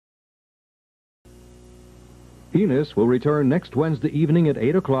Enos will return next Wednesday evening at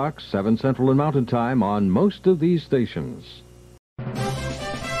 8 o'clock, 7 Central and Mountain Time on most of these stations.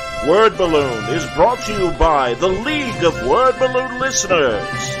 Word Balloon is brought to you by the League of Word Balloon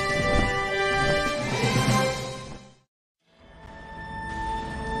Listeners.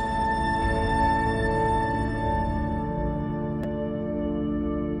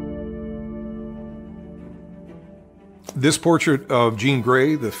 This portrait of Jean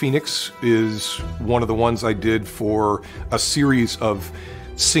Grey, the Phoenix, is one of the ones I did for a series of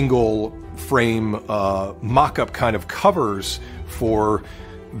single frame mock-up kind of covers for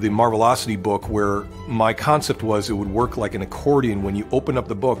the Marvelocity book, where my concept was it would work like an accordion. When you open up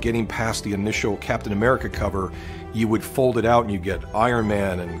the book, getting past the initial Captain America cover, you would fold it out and you get Iron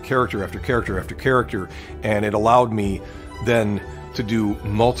Man and character after character after character, and it allowed me then to do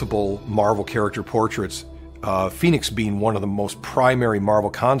multiple Marvel character portraits. Phoenix being one of the most primary Marvel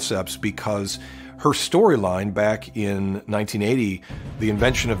concepts, because her storyline back in 1980, the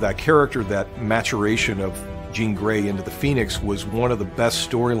invention of that character, that maturation of Jean Grey into the Phoenix, was one of the best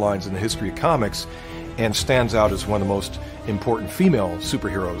storylines in the history of comics and stands out as one of the most important female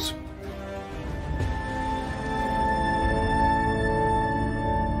superheroes.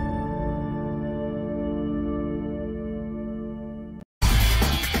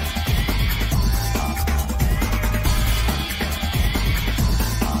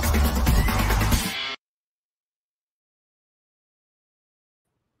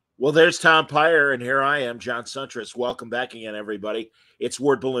 Well, there's Tom Peyer, and here I am, John Suntress. Welcome back again, everybody. It's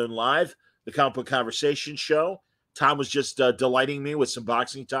Word Balloon Live, the comic book conversation show. Tom was just delighting me with some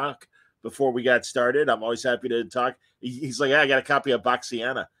boxing talk before we got started. I'm always happy to talk. He's like, I got a copy of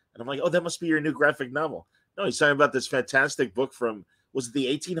Boxiana. And I'm like, oh, that must be your new graphic novel. No, he's talking about this fantastic book from, was it the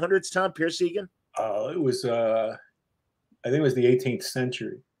 1800s, Tom? Pierce Egan? It was, I think it was the 18th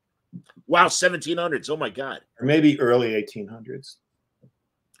century. Wow, 1700s. Oh, my God. Or maybe early 1800s.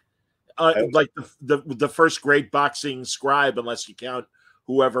 Like the first great boxing scribe, unless you count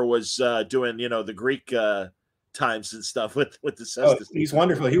whoever was doing, the Greek times and stuff with the Cestus. Oh, he's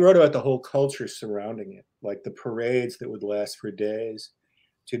wonderful. He wrote about the whole culture surrounding it, like the parades that would last for days,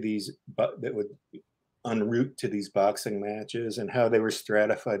 to these that would en route to these boxing matches, and how they were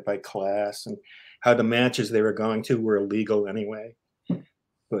stratified by class, and how the matches they were going to were illegal anyway.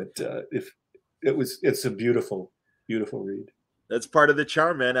 But it's a beautiful, beautiful read. That's part of the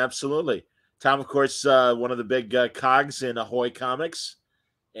charm, man. Absolutely. Tom, of course, one of the big cogs in Ahoy Comics.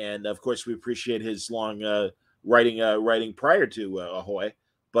 And, of course, we appreciate his long writing prior to Ahoy.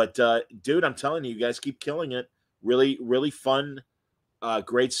 But, dude, I'm telling you, you guys keep killing it. Really, really fun,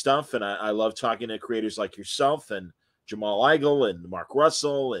 great stuff. And I love talking to creators like yourself and Jamal Igle and Mark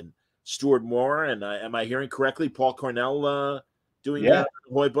Russell and Stuart Moore. And am I hearing correctly, Paul Cornell doing that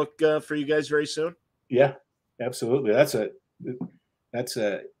Ahoy book for you guys very soon? Yeah, absolutely. That's a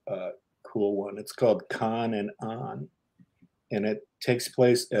cool one. It's called Con and On, and it takes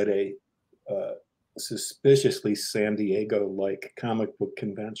place at a suspiciously San Diego-like comic book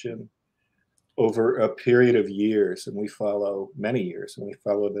convention over a period of years, and we follow many years, and we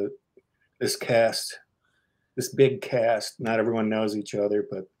follow this cast, this big cast. Not everyone knows each other,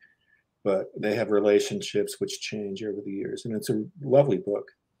 but they have relationships which change over the years, and it's a lovely book.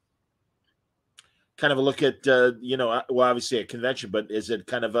 Kind of a look at, well, obviously a convention, but is it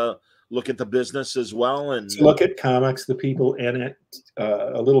kind of a look at the business as well? And look at comics, the people in it,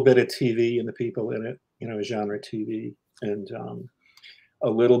 a little bit of TV and the people in it, genre TV, and a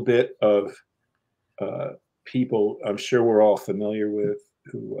little bit of people I'm sure we're all familiar with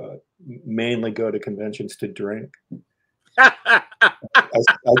who mainly go to conventions to drink. I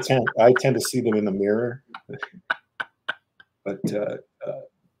tend to see them in the mirror, but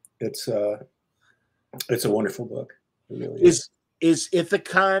it's a wonderful book. It really is. Is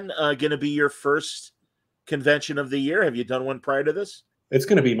Ithacon going to be your first convention of the year? Have you done one prior to this? It's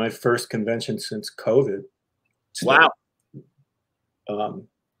going to be my first convention since COVID. So, wow.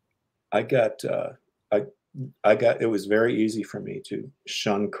 I got it was very easy for me to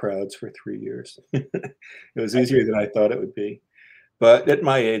shun crowds for 3 years. It was easier than I thought it would be. But at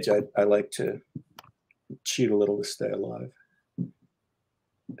my age, I like to cheat a little to stay alive.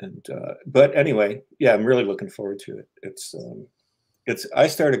 And but anyway, yeah, I'm really looking forward to it. I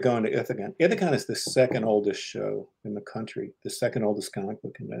started going to Ithacon. Ithacon is the second oldest show in the country, the second oldest comic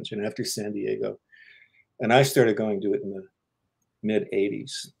book convention after San Diego. And I started going to it in the mid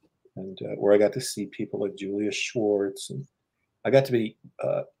 80s, and where I got to see people like Julius Schwartz, and I got to be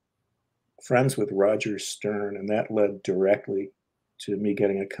friends with Roger Stern, and that led directly to me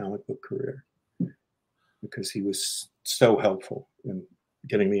getting a comic book career, because he was so helpful in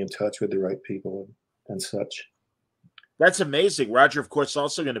getting me in touch with the right people and such. That's amazing. Roger, of course,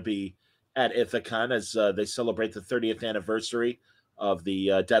 also going to be at Ithacon as they celebrate the 30th anniversary of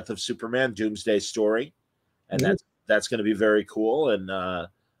the death of Superman, Doomsday Story, and that's going to be very cool. And a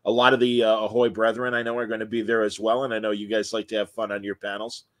lot of the Ahoy brethren I know are going to be there as well. And I know you guys like to have fun on your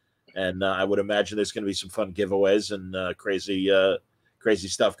panels, and I would imagine there's going to be some fun giveaways and crazy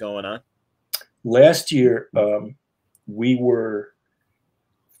stuff going on. Last year, we were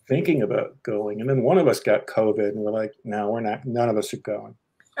thinking about going, and then one of us got COVID, and we're like, no, we're not. None of us are going.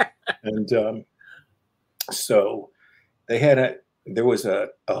 And so there was a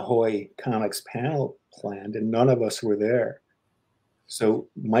Ahoy Comics panel planned, and none of us were there. So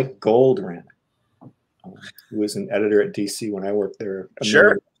Mike Gold ran it. He was an editor at DC when I worked there.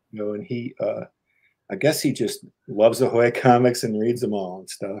 Sure. And he, I guess he just loves Ahoy comics and reads them all and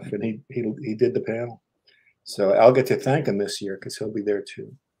stuff. And he did the panel. So I'll get to thank him this year because he'll be there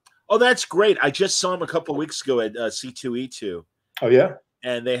too. Oh, that's great. I just saw him a couple of weeks ago at C2E2. Oh, yeah?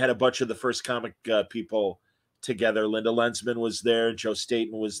 And they had a bunch of the first comic people together. Linda Lensman was there. Joe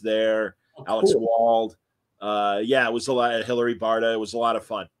Staten was there. Oh, Alex cool. Wald. Yeah, it was a lot. Hillary Barta. It was a lot of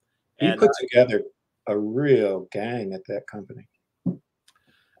fun. He put together a real gang at that company.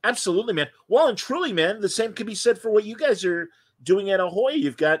 Absolutely, man. Well, and truly, man, the same could be said for what you guys are doing at Ahoy.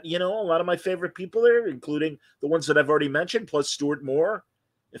 You've got, a lot of my favorite people there, including the ones that I've already mentioned, plus Stuart Moore,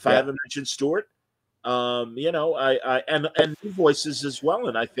 if I haven't mentioned Stuart. And new voices as well.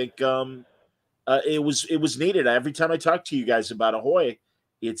 And I think it was needed. Every time I talk to you guys about Ahoy,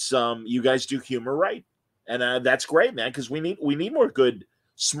 it's you guys do humor right, and that's great, man. Because we need more good,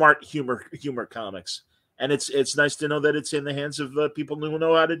 smart humor comics. And it's nice to know that it's in the hands of people who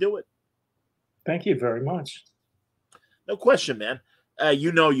know how to do it. Thank you very much. No question, man.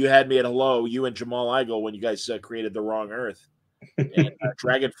 You had me at hello, you and Jamal Igo, when you guys created The Wrong Earth. And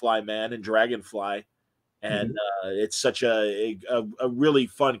Dragonfly Man and Dragonfly. And it's such a really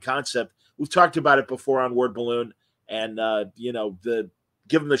fun concept. We've talked about it before on Word Balloon. And,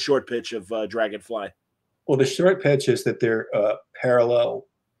 give them the short pitch of Dragonfly. Well, the short pitch is that they're parallel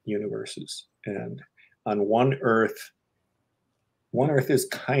universes. And on one Earth is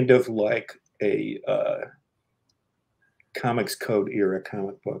kind of like a Comics Code era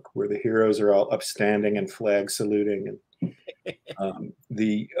comic book where the heroes are all upstanding and flag saluting. And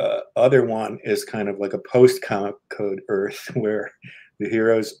the other one is kind of like a post-Comic Code Earth where the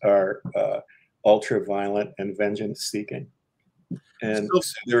heroes are ultra violent and vengeance seeking. And so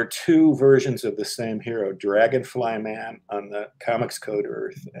there are two versions of the same hero, Dragonfly Man on the Comics Code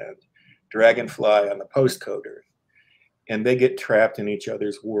Earth and Dragonfly on the post-Code Earth. And they get trapped in each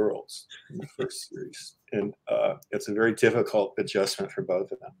other's worlds in the first series. And it's a very difficult adjustment for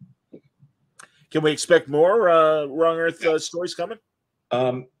both of them. Can we expect more Wrong Earth stories coming?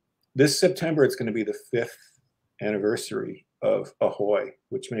 This September, it's going to be the 5th anniversary of Ahoy,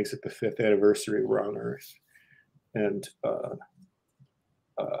 which makes it the 5th anniversary of Wrong Earth. And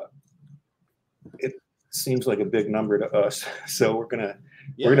it seems like a big number to us. So we're going to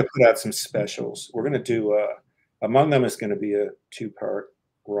put out some specials. We're going to do, among them is going to be a 2-part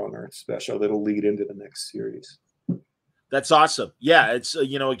Wrong Earth special that'll lead into the next series. That's awesome. Yeah, it's,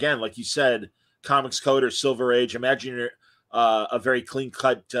 again, like you said, Comics Code or Silver Age. Imagine you're a very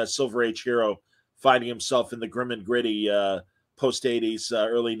clean-cut Silver Age hero finding himself in the grim and gritty post-'80s,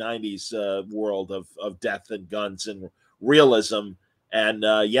 early '90s world of death and guns and realism. And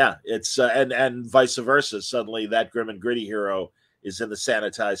it's and vice versa. Suddenly, that grim and gritty hero is in the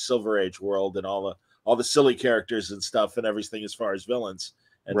sanitized Silver Age world, and all the silly characters and stuff and everything as far as villains.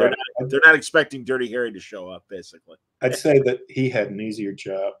 And they're not expecting Dirty Harry to show up, basically. I'd say that he had an easier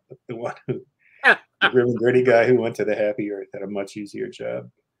job. The one who, the grim and gritty guy who went to the Happy Earth had a much easier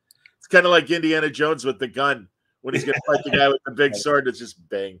job. It's kind of like Indiana Jones with the gun when he's going to fight the guy with the big sword. It's just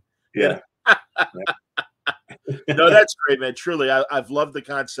bang. Yeah. No, that's great, man. Truly, I've loved the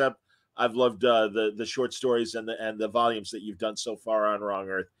concept. I've loved the short stories and the volumes that you've done so far on Wrong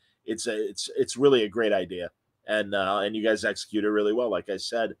Earth. It's really a great idea, and you guys execute it really well, like I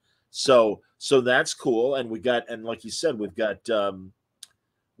said. So that's cool. And like you said, we've got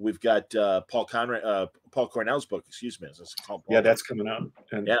Paul Cornell's book. Excuse me. That's coming out.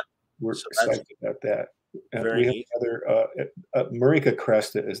 And we're excited about that. And we have Marika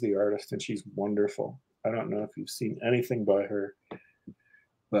Cresta is the artist, and she's wonderful. I don't know if you've seen anything by her,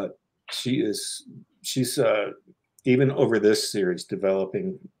 but she's even over this series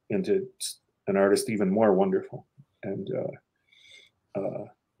developing into an artist even more wonderful. And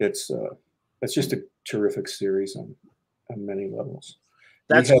it's just a terrific series on many levels.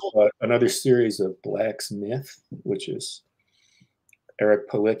 We have another series of Black's Myth, which is Eric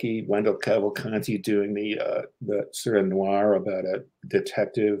Palicki, Wendell Cavalcanti doing the sort of noir about a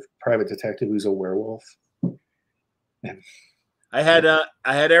private detective who's a werewolf. And, I had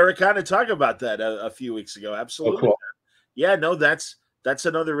Eric on to talk about that a few weeks ago. Absolutely. oh, cool. Yeah, no, that's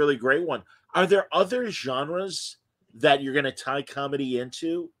another really great one. Are there other genres that you're going to tie comedy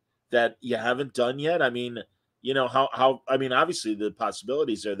into that you haven't done yet? I mean, you know, how I mean, obviously the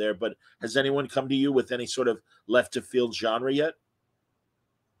possibilities are there, but has anyone come to you with any sort of left of field genre yet?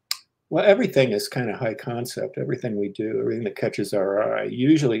 Well, everything is kind of high concept. Everything we do, everything that catches our eye,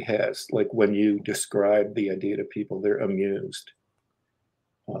 usually has, like when you describe the idea to people, they're amused.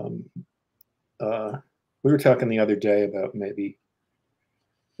 We were talking the other day about maybe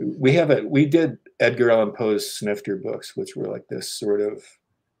we did Edgar Allan Poe's Snifter books, which were like this sort of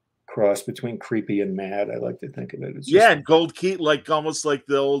cross between creepy and mad. I like to think of it. It's yeah, and Gold Key, like almost like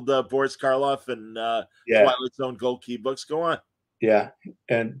the old Boris Karloff and Twilight Zone Gold Key books. Go on. Yeah,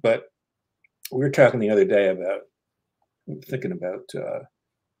 but we were talking the other day about thinking about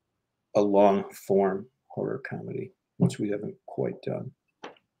a long form horror comedy, which we haven't quite done.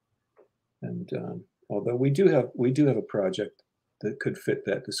 And although we do have a project that could fit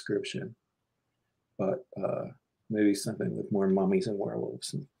that description, but maybe something with more mummies and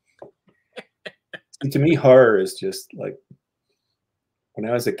werewolves. And to me, horror is just like when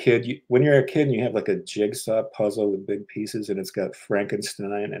I was a kid. When you're a kid and you have like a jigsaw puzzle with big pieces, and it's got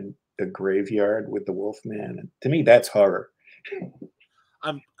Frankenstein and a graveyard with the Wolfman, and to me, that's horror.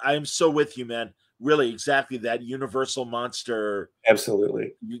 I'm so with you, man. Really, exactly that universal monster,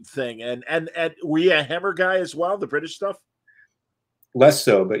 absolutely thing. And were you a Hammer guy as well? The British stuff? Less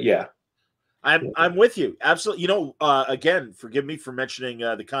so, but yeah. I'm with you. Absolutely. You know, again, forgive me for mentioning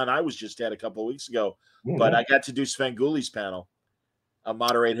the con I was just at a couple of weeks ago, but I got to do Svengoolie's panel,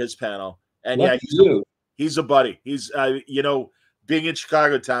 moderate his panel. And he's a buddy. He's, you know, being in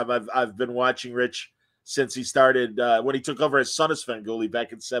Chicago, Tom, I've been watching Rich since he started, when he took over as son of Svengoolie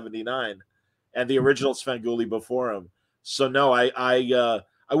back in '79 and the original Svengoolie before him. So no, I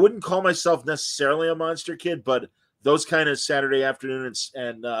wouldn't call myself necessarily a monster kid, but those kind of Saturday afternoon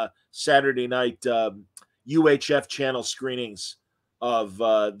and Saturday night UHF channel screenings of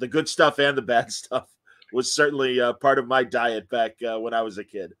the good stuff and the bad stuff was certainly part of my diet back when I was a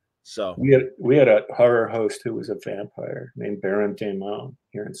kid. So we had a horror host who was a vampire named Baron Damon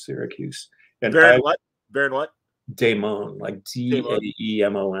here in Syracuse. And Baron what? Baron what? Damon, like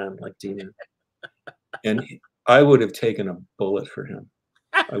Daemon, like demon. And I would have taken a bullet for him.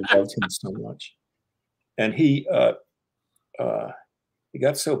 I loved him so much. And he got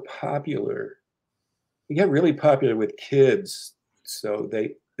so popular. He got really popular with kids. So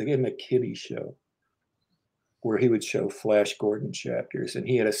they gave him a kiddie show where he would show Flash Gordon chapters. And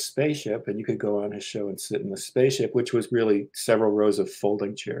he had a spaceship, and you could go on his show and sit in the spaceship, which was really several rows of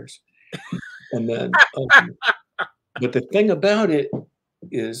folding chairs. And then, but the thing about it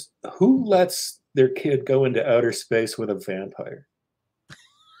is, who lets their kid go into outer space with a vampire?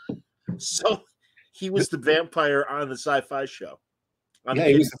 So he was the vampire on the sci-fi show. Yeah,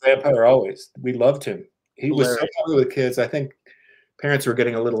 he was the vampire always. We loved him. He was so popular with kids. I think parents were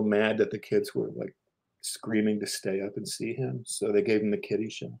getting a little mad that the kids were like screaming to stay up and see him. So they gave him the kiddie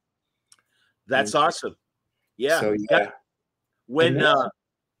show. That's awesome. Yeah. So yeah. When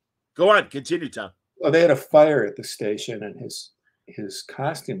go on, continue, Tom. Well, they had a fire at the station, and his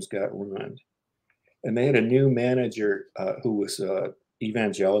costumes got ruined. And they had a new manager who was a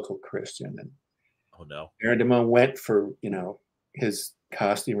evangelical Christian. And oh no. Aaron Damone went for, his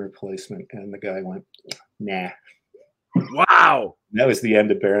costume replacement, and the guy went, nah. Wow. And that was the end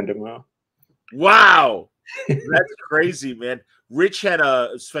of Baron Damone. Wow. That's crazy, man. Rich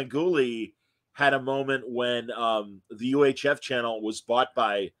Svengoolie had a moment when the UHF channel was bought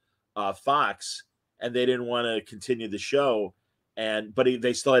by Fox, and they didn't want to continue the show, but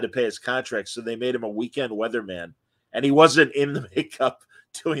they still had to pay his contract, so they made him a weekend weatherman, and he wasn't in the makeup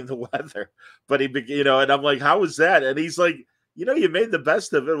doing the weather, but he, and I'm like, how was that? And he's like, you made the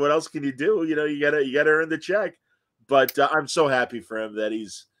best of it. What else can you do? You gotta earn the check. But I'm so happy for him that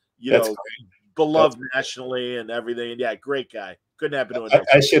he's, beloved nationally and everything. And yeah, great guy. Couldn't happen to him.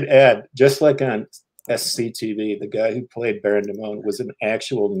 I should add, just like on SCTV, the guy who played Baron Damone was an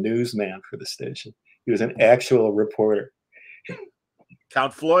actual newsman for the station. He was an actual reporter.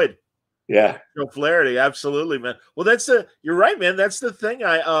 Count Floyd. Yeah. No Flaherty. Absolutely, man. Well, you're right, man. That's the thing.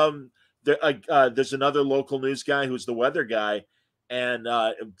 There's another local news guy who's the weather guy, and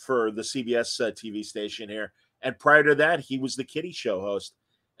for the CBS TV station here. And prior to that, he was the kiddie show host.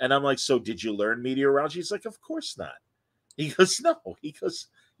 And I'm like, so did you learn meteorology? He's like, of course not. He goes, no. He goes,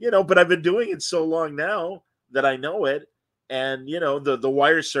 but I've been doing it so long now that I know it. And you know, the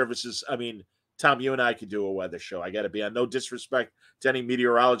wire services. I mean, Tom, you and I could do a weather show. I got to be on. No disrespect to any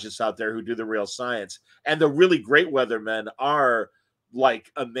meteorologists out there who do the real science. And the really great weathermen are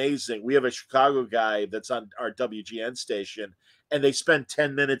like amazing. We have a Chicago guy that's on our WGN station, and they spend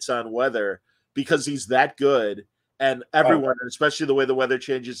 10 minutes on weather because he's that good. And everyone, especially the way the weather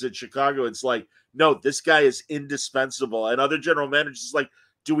changes in Chicago, it's like, no, this guy is indispensable. And other general managers is like,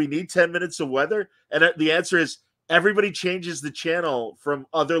 do we need 10 minutes of weather? And the answer is everybody changes the channel from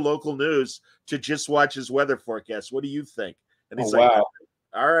other local news to just watch his weather forecast. What do you think? And he's like, wow.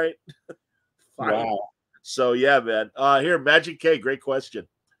 All right. Fine. Wow. So yeah, man. Here, Magic K, great question.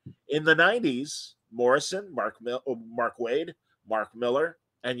 In the 90s, Morrison, Mark Waid, Mark Miller,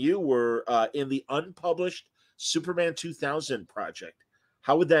 and you were in the unpublished Superman 2000 project.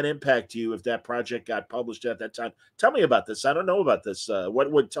 How would that impact you if that project got published at that time? Tell me about this. I don't know about this.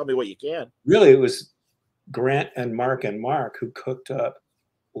 Tell me what you can. Really, it was Grant and Mark who cooked up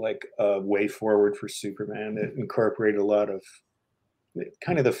like a way forward for Superman that incorporated a lot of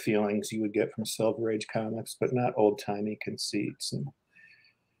kind of the feelings you would get from Silver Age comics, but not old-timey conceits.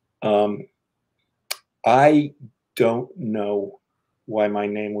 And I don't know why my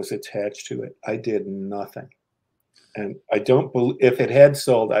name was attached to it. I did nothing. And I don't believe, if it had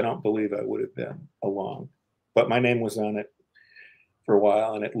sold, I don't believe I would have been along. But my name was on it for a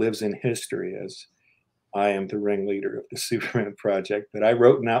while, and it lives in history as I am the ringleader of the Superman project, but I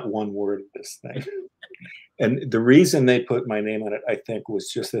wrote not one word of this thing. And the reason they put my name on it, I think, was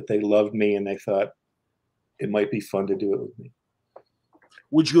just that they loved me and they thought it might be fun to do it with me.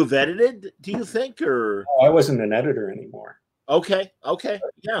 Would you have edited, do you think, or? Oh, I wasn't an editor anymore. Okay.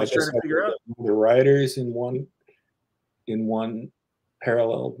 Yeah, I was trying to figure out. The writers in one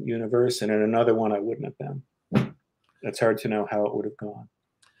parallel universe, and in another one I wouldn't have been. It's hard to know how it would have gone.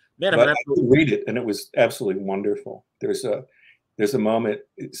 Man, but I could read it, and it was absolutely wonderful. There's a moment,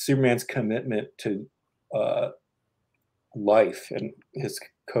 Superman's commitment to life and his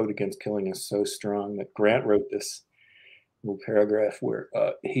code against killing is so strong that Grant wrote this little paragraph where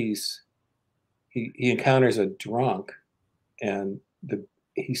he encounters a drunk, and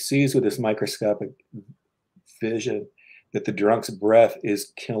he sees with his microscopic vision that the drunk's breath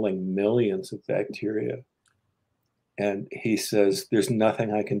is killing millions of bacteria. And he says, there's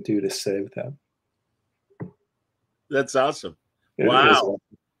nothing I can do to save them. That's awesome. Wow.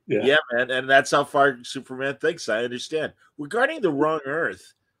 Yeah, man. And that's how far Superman thinks. I understand. Regarding the Wrong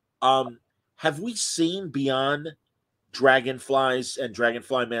Earth, have we seen beyond Dragonflies and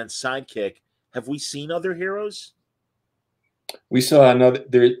Dragonfly Man's sidekick? Have we seen other heroes? We saw another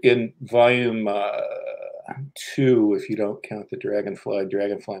there in volume 2, if you don't count the Dragonfly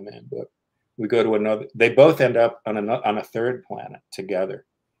Man book. We go to another. They both end up on a third planet together,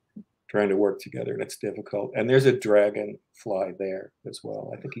 trying to work together, and it's difficult. And there's a dragonfly there as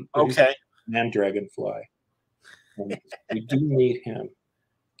well. I think and Dragonfly. And we do meet him,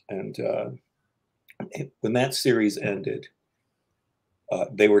 and when that series ended,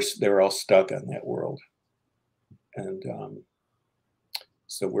 they were all stuck on that world, and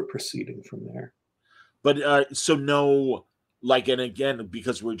so we're proceeding from there. But so no, like, and again,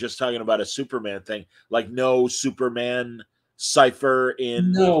 because we're just talking about a Superman thing, like no Superman cipher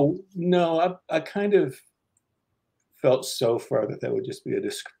in. No, I kind of felt so far that would just be a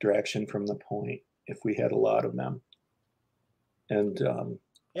distraction from the point if we had a lot of them. And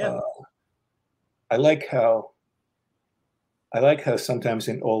I like how sometimes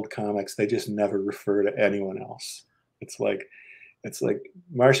in old comics they just never refer to anyone else. It's like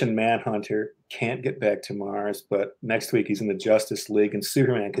Martian Manhunter can't get back to Mars, but next week he's in the Justice League and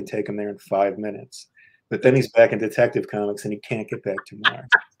Superman can take him there in 5 minutes. But then he's back in Detective Comics and he can't get back to Mars.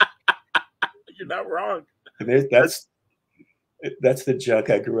 You're not wrong. That's the junk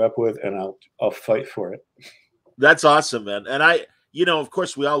I grew up with, and I'll fight for it. That's awesome, man. And of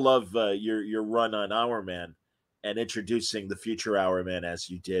course, we all love your run on Hour Man and introducing the future Hour Man as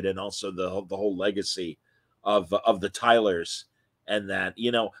you did, and also the whole legacy of the Tylers. And that,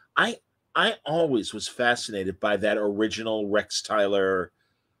 I always was fascinated by that original Rex Tyler.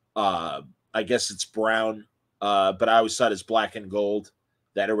 I guess it's brown, but I always thought it's black and gold,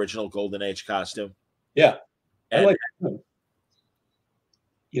 that original Golden Age costume. Yeah. I like that.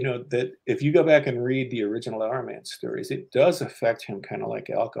 That if you go back and read the original Hour Man stories, it does affect him kind of like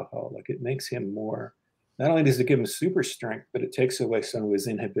alcohol. Like, it makes him more, not only does it give him super strength, but it takes away some of his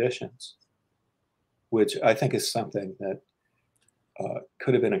inhibitions, which I think is something that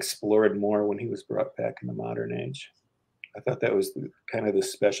could have been explored more when he was brought back in the modern age. I thought that was kind of the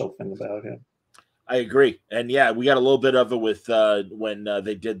special thing about him. I agree. And yeah, we got a little bit of it with when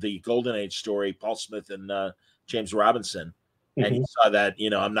they did the Golden Age story, Paul Smith and James Robinson. and he saw that,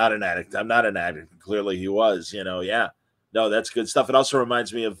 I'm not an addict. I'm not an addict. Clearly he was, yeah. No, that's good stuff. It also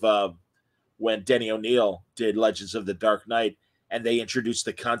reminds me of when Denny O'Neil did Legends of the Dark Knight, and they introduced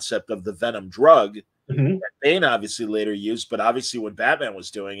the concept of the Venom drug that Bane obviously later used, but obviously when Batman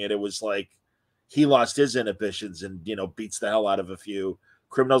was doing it, it was like he lost his inhibitions and, beats the hell out of a few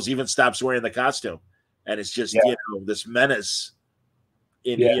criminals, even stops wearing the costume. And it's just, this menace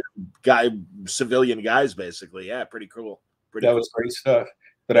in civilian guys, basically. Yeah, pretty cool. That was great stuff.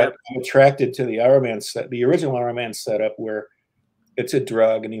 But I'm attracted to the Iron Man the original Iron Man setup where it's a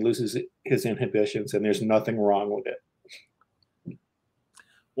drug and he loses his inhibitions and there's nothing wrong with it.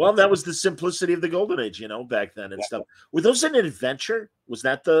 Well, that was the simplicity of the Golden Age, back then and stuff. Were those an Adventure? Was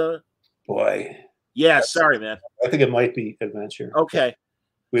that the boy? Yeah, sorry, man. I think it might be Adventure. Okay.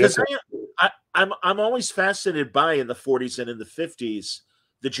 Because I'm always fascinated by, in the 40s and in the 50s,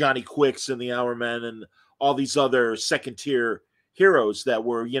 the Johnny Quicks and the Hourmen and all these other second-tier heroes that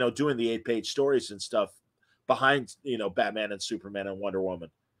were, doing the 8-page stories and stuff behind, Batman and Superman and Wonder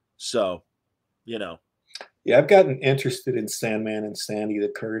Woman. So, Yeah, I've gotten interested in Sandman and Sandy,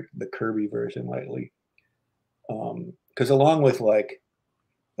 the Kirby version lately. Because along with like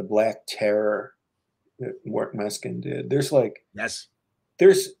the Black Terror that Mort Meskin did, there's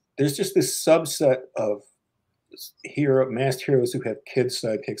just this subset of masked heroes who have kid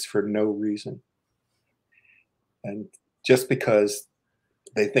sidekicks for no reason. And just because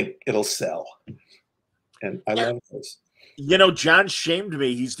they think it'll sell. And I love this. John shamed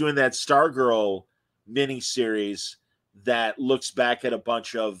me. He's doing that Stargirl miniseries that looks back at a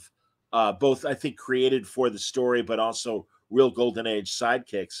bunch of both, I think, created for the story, but also real Golden Age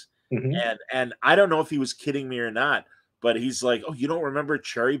sidekicks. And I don't know if he was kidding me or not, but he's like, "Oh, you don't remember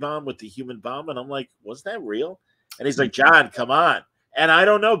Cherry Bomb with the human bomb?" And I'm like, "Was that real?" And he's like, "John, come on." And I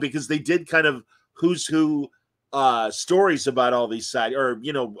don't know, because they did kind of who's who stories about all these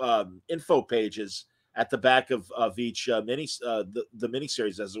info pages at the back of each the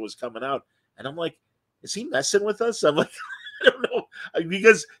miniseries as it was coming out. And I'm like, is he messing with us? I'm like, I don't know,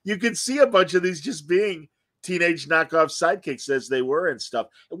 because you could see a bunch of these just being teenage knockoff sidekicks as they were and stuff.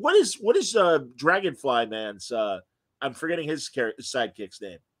 What is Dragonfly Man's? I'm forgetting his sidekick's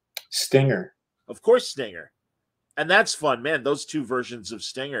name. Stinger. Of course, Stinger. And that's fun, man. Those two versions of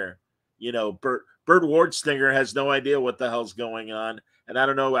Stinger. Burt Ward Stinger has no idea what the hell's going on, and I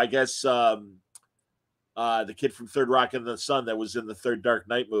don't know. I guess the kid from Third Rock in the Sun that was in the third Dark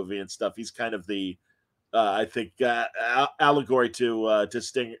Knight movie and stuff. He's kind of the I think allegory to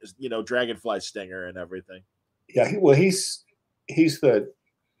Stinger, Dragonfly Stinger and everything. Yeah, well, he's the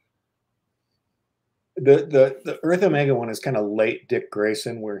Earth Omega one is kind of late Dick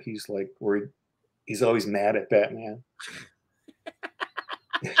Grayson, where he's always mad at Batman.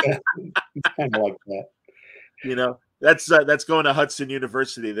 He's kind of like that. That's going to Hudson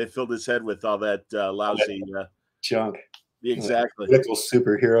University. They filled his head with all that lousy junk. Exactly. Political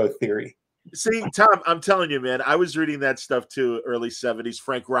superhero theory. See, Tom, I'm telling you, man, I was reading that stuff too, early 70s.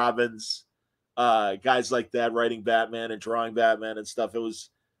 Frank Robbins, guys like that writing Batman and drawing Batman and stuff. It was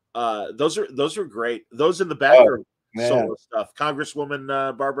those are great. Those in the background solo stuff.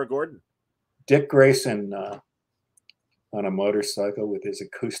 Congresswoman Barbara Gordon. Dick Grayson on a motorcycle with his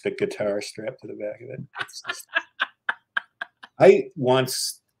acoustic guitar strapped to the back of it. I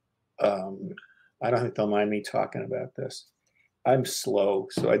once, I don't think they'll mind me talking about this. I'm slow,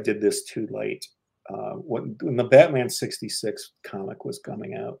 so I did this too late. When the Batman 66 comic was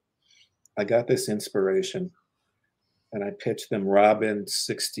coming out, I got this inspiration, and I pitched them Robin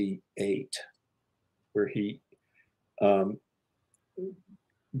 68, where he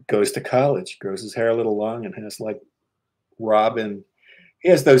goes to college, grows his hair a little long, and has like Robin. He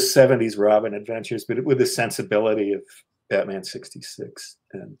has those 70s Robin adventures, but with the sensibility of Batman 66.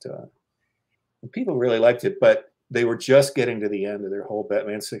 And people really liked it, but they were just getting to the end of their whole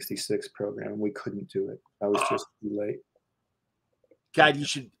Batman 66 program, and we couldn't do it. I was just too late. God, you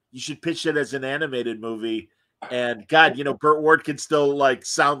should pitch it as an animated movie. And God, Burt Ward can still like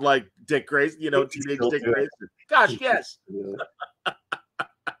sound like Dick Grayson, teenage Dick Grayson. Gosh, yes.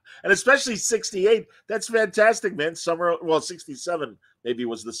 And especially 68. That's fantastic, man. 67 maybe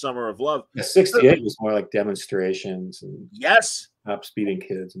was the Summer of Love. Yeah, 68 was more like demonstrations and top speeding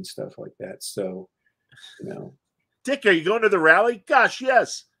kids and stuff like that. So, Dick, are you going to the rally? Gosh,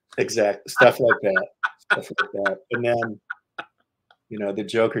 yes. Exactly. Stuff like that. And then, the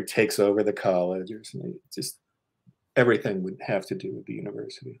Joker takes over the college or something. Just everything would have to do with the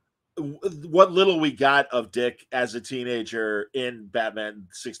university. What little we got of Dick as a teenager in Batman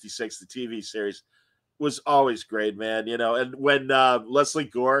 66, the TV series, was always great, man. And when Leslie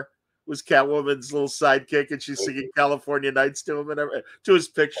Gore was Catwoman's little sidekick, and she's singing California Nights to him and to his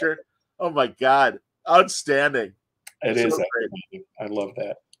picture. Oh my God, outstanding! It So is. great. I love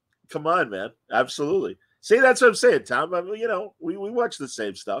that. Come on, man, absolutely. See, that's what I'm saying, Tom. I mean, you know, we watch the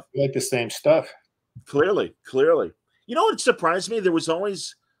same stuff. We like the same stuff. Clearly. You know what surprised me? There was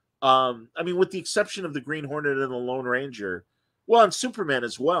always, I mean, with the exception of the Green Hornet and the Lone Ranger, well, and Superman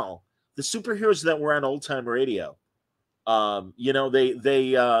as well, the superheroes that were on old time radio, you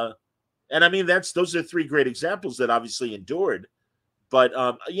know, and I mean, those are three great examples that obviously endured. But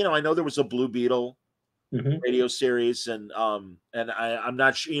you know, I know there was a Blue Beetle radio series, and I'm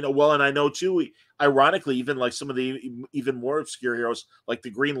not sure, you know, well, and I know too, ironically, even like some of the even more obscure heroes, like the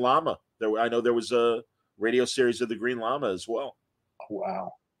Green Llama. I know there was a radio series of the Green Llama as well. Oh,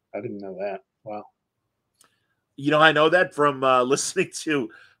 wow, I didn't know that. Wow. You know, I know that from listening to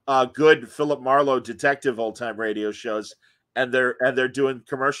good Philip Marlowe detective old time radio shows, and they're doing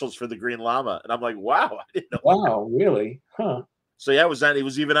commercials for the Green Llama, and I'm like, wow, I didn't know. Wow, really? Huh. So yeah, it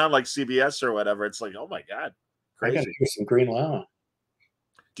was even on like CBS or whatever. It's like, oh my God, crazy. I gotta hear some Green Llama.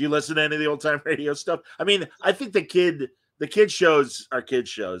 Do you listen to any of the old time radio stuff? I mean, I think the kid shows are kid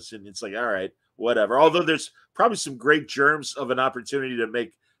shows, and it's like, all right, whatever. Although there's probably some great germs of an opportunity to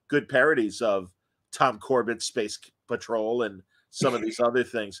make good parodies of Tom Corbett's Space Patrol and some of these other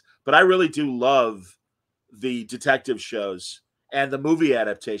things. But I really do love the detective shows and the movie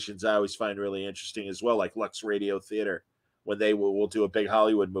adaptations. I always find really interesting as well, like Lux Radio Theater, when they will do a big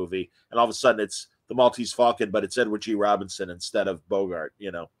Hollywood movie, and all of a sudden it's the Maltese Falcon, but it's Edward G. Robinson instead of Bogart,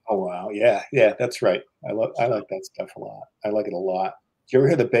 you know. Oh wow, yeah, that's right. I like that stuff a lot. I like it a lot. Did you ever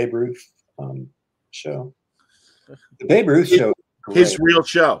hear the Babe Ruth show? The Babe Ruth show. His real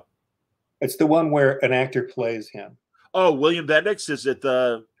show. It's the one where an actor plays him. Oh, William Bendix? Is it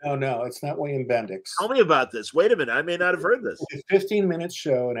the... No, it's not William Bendix. Tell me about this. Wait a minute. I may not have heard this. It's a 15-minute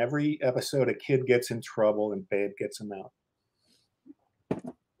show, and every episode a kid gets in trouble and Babe gets him out.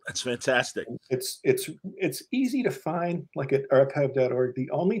 That's fantastic. It's easy to find, like at archive.org. The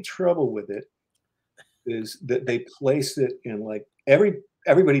only trouble with it is that they place it in like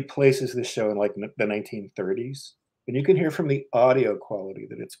everybody places the show in like the 1930s, and you can hear from the audio quality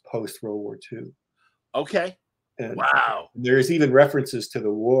that it's post World War II. Okay. And wow. There's even references to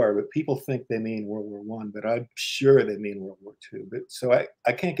the war, but people think they mean World War I, but I'm sure they mean World War II. But so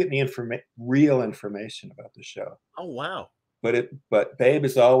I can't get any real information about the show. Oh wow. But Babe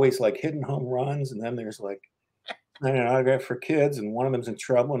is always like hitting home runs, and then there's like an autograph for kids, and one of them's in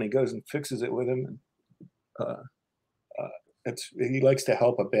trouble, and he goes and fixes it with him. And he likes to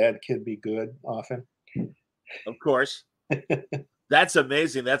help a bad kid be good often. Of course. That's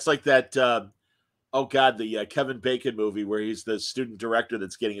amazing. That's like that. Oh God, the Kevin Bacon movie where he's the student director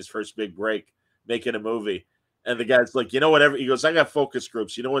that's getting his first big break, making a movie, and the guy's like, you know, whatever. He goes, I got focus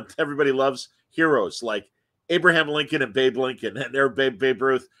groups. You know what everybody loves? Heroes like Abraham Lincoln and Babe Lincoln, and they're Babe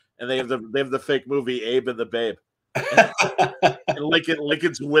Ruth, and they have the fake movie Abe and the Babe. And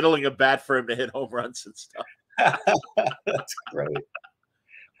Lincoln's whittling a bat for him to hit home runs and stuff. That's great.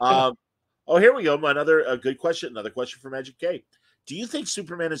 Oh, here we go. Another good question. Another question from Magic K. Do you think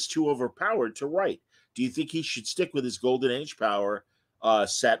Superman is too overpowered to write? Do you think he should stick with his Golden Age power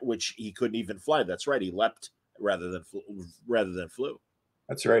set, which he couldn't even fly? That's right. He leapt rather than flew.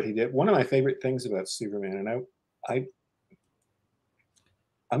 That's right. He did. One of my favorite things about Superman, and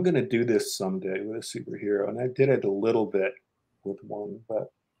I'm going to do this someday with a superhero, and I did it a little bit with one,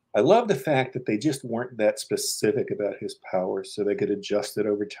 but I love the fact that they just weren't that specific about his powers, so they could adjust it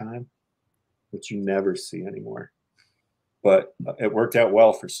over time, which you never see anymore. But it worked out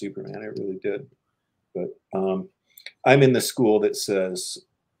well for Superman. It really did. But I'm in the school that says,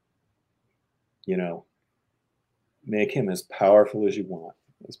 you know, make him as powerful as you want,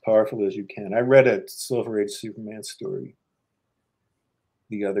 as powerful as you can. I read a Silver Age Superman story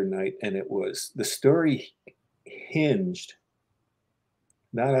the other night, and the story hinged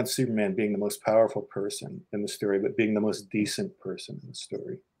not on Superman being the most powerful person in the story, but being the most decent person in the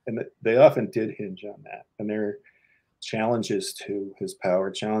story. And they often did hinge on that. And there are challenges to his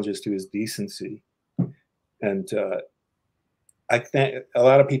power, challenges to his decency. And I think a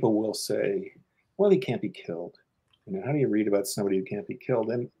lot of people will say, well, he can't be killed. You know, how do you read about somebody who can't be killed?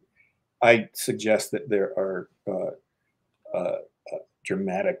 And I suggest that there are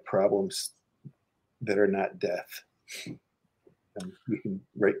dramatic problems that are not death. And we can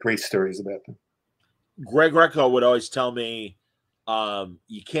write great stories about them. Greg Recco would always tell me,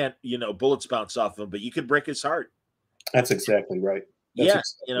 you can't, you know, bullets bounce off him, but you can break his heart. That's exactly right. You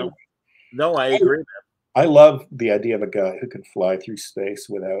know, no, I agree, man. I love the idea of a guy who can fly through space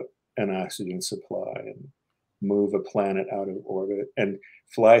without an oxygen supply, and move a planet out of orbit and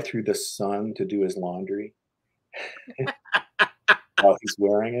fly through the sun to do his laundry while he's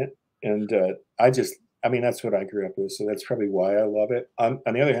wearing it. And I mean, that's what I grew up with. So that's probably why I love it. On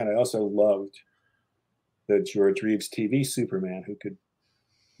the other hand, I also loved the George Reeves TV Superman who could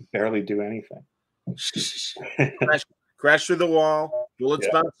barely do anything. Crash through the wall, bullets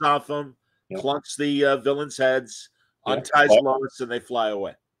Yeah. bounce off him, Yeah. clunks the villains' heads, Yeah. unties Lois, and they fly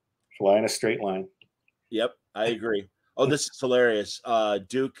away. Fly in a straight line. Yep, I agree. Oh, this is hilarious.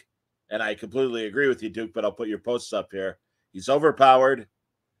 Duke, and I completely agree with you, Duke, but I'll put your posts up here. He's overpowered.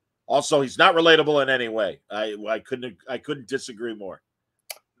 Also, he's not relatable in any way. I couldn't disagree more.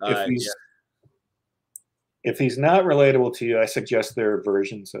 If he's not relatable to you, I suggest there are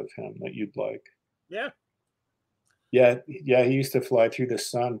versions of him that you'd like. Yeah. Yeah, he used to fly through the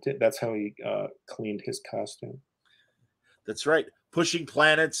sun. That's how he cleaned his costume. That's right. Pushing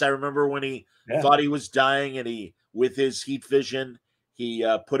planets. I remember when he thought he was dying, and he, with his heat vision, he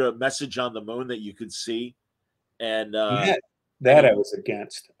put a message on the moon that you could see. And I was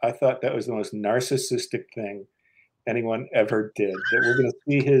against. I thought that was the most narcissistic thing anyone ever did. That we're going to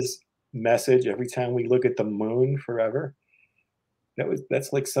see his message every time we look at the moon forever.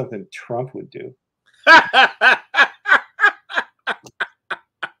 That's like something Trump would do.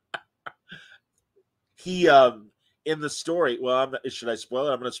 He in the story, well, should I spoil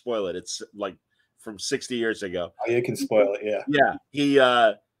it? I'm going to spoil it. It's like from 60 years ago. Oh, you can spoil it, yeah. Yeah,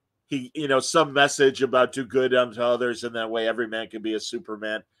 he some message about do good unto others, and that way every man can be a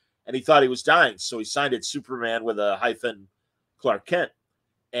Superman. And he thought he was dying, so he signed it Superman with a hyphen Clark Kent.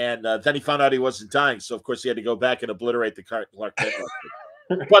 And then he found out he wasn't dying, so of course he had to go back and obliterate the Clark Kent.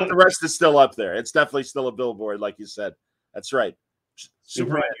 But the rest is still up there. It's definitely still a billboard, like you said. That's right.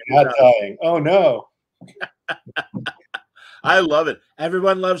 Superman, you're not dying. Oh no. I love it.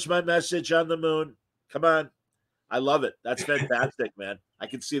 Everyone loves my message on the moon. Come on. I love it. That's fantastic, man. I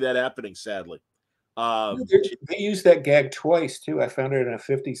can see that happening, sadly. They used that gag twice, too. I found it in a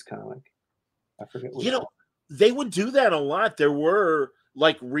 50s comic. I forget what they would do that a lot. There were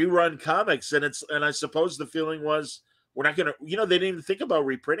like rerun comics, and I suppose the feeling was we're not going to, they didn't even think about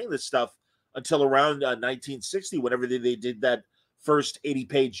reprinting this stuff until around 1960, whenever they did that first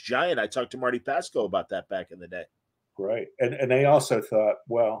 80-page giant. I talked to Marty Pasco about that back in the day. Right. And they also thought,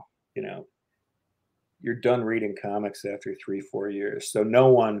 well, you're done reading comics after 3-4 years. So no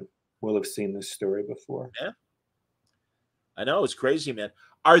one will have seen this story before. Yeah. I know. It's crazy, man.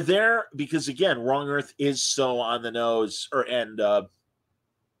 Are there, because again, Wrong Earth is so on the nose,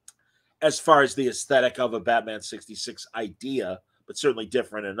 as far as the aesthetic of a Batman 66 idea, but certainly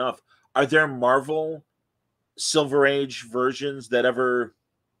different enough. Are there Marvel Silver Age versions that ever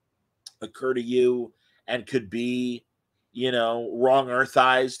occur to you and could be, Wrong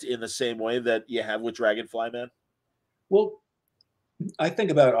Earthized in the same way that you have with Dragonfly Man? Well, I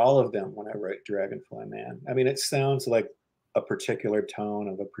think about all of them when I write Dragonfly Man. I mean, it sounds like a particular tone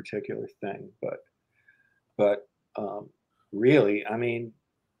of a particular thing, but really, I mean,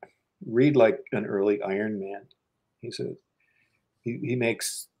 read like an early Iron Man. He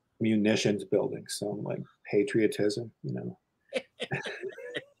makes munitions building some like patriotism, You're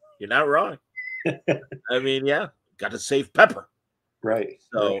not wrong. I mean, yeah, got to save Pepper. Right.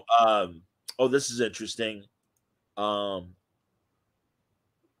 So, this is interesting.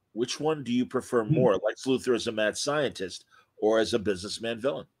 Which one do you prefer more, Lex Luthor as a mad scientist or as a businessman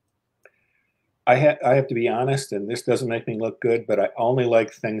villain? I have to be honest, and this doesn't make me look good, but I only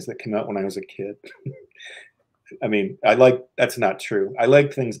like things that came out when I was a kid. I mean, that's not true. I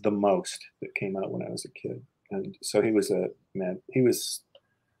like things the most that came out when I was a kid. And so he was a mad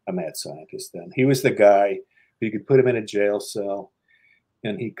scientist then. He was the guy who you could put him in a jail cell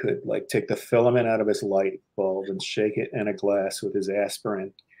and he could like take the filament out of his light bulb and shake it in a glass with his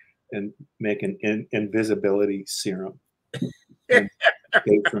aspirin and make an invisibility serum. From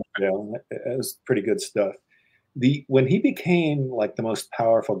jail. It was pretty good stuff. When he became like the most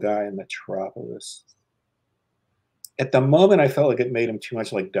powerful guy in Metropolis, at the moment I felt like it made him too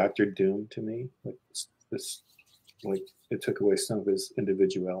much like Dr. Doom to me. Like like it took away some of his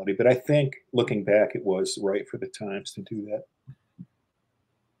individuality. But I think looking back, it was right for the times to do that.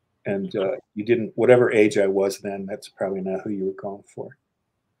 And whatever age I was then, that's probably not who you were going for.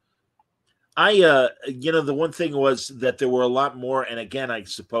 The one thing was that there were a lot more, and again, I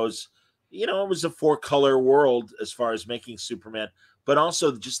suppose, it was a 4-color world as far as making Superman, but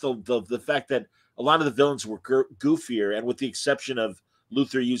also just the fact that a lot of the villains were goofier, and with the exception of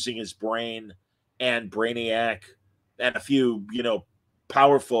Luthor using his brain and Brainiac and a few,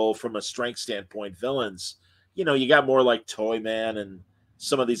 powerful from a strength standpoint villains, you got more like Toyman and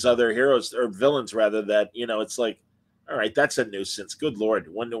some of these other heroes or villains rather that, you know, it's like, all right, that's a nuisance. Good Lord.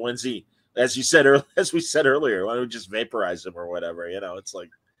 When's he, as you said earlier, as we said earlier, why don't we just vaporize him or whatever? You know, it's like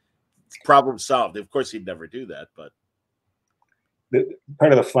it's problem solved. Of course he'd never do that, but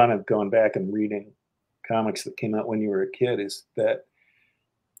part of the fun of going back and reading comics that came out when you were a kid is that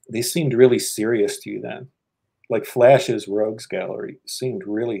they seemed really serious to you then. Like Flash's Rogues Gallery seemed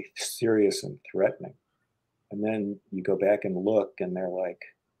really serious and threatening. And then you go back and look and they're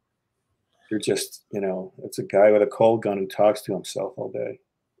just, you know, it's a guy with a cold gun who talks to himself all day.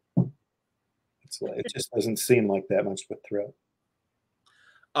 It's like, it just doesn't seem like that much of a threat.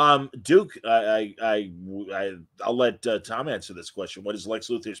 Duke, I'll let Tom answer this question. What is Lex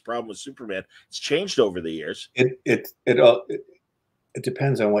Luthor's problem with Superman? It's changed over the years. It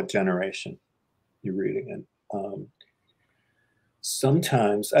depends on what generation you're reading it.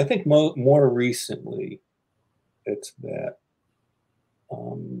 Sometimes, I think more recently, it's that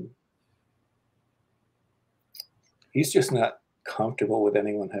he's just not comfortable with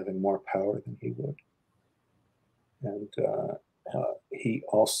anyone having more power than he would. And he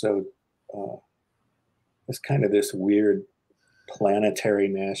also has kind of this weird planetary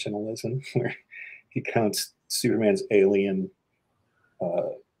nationalism where he counts Superman's alien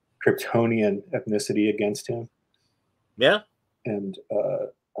Kryptonian ethnicity against him. Yeah. And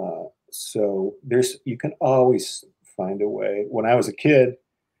so you can always find a way. When I was a kid,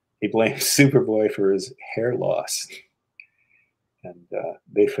 he blamed Superboy for his hair loss. And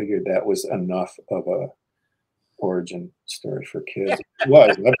they figured that was enough of a origin story for kids. It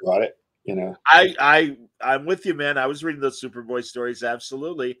was. I brought it, you know. I'm with you, man. I was reading those Superboy stories,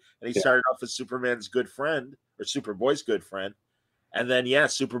 absolutely. And he started off as Superman's good friend, or Superboy's good friend. And then, yeah,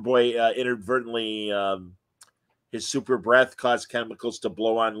 Superboy inadvertently, his super breath caused chemicals to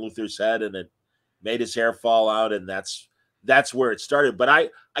blow on Luthor's head, and it made his hair fall out, and that's where it started. But I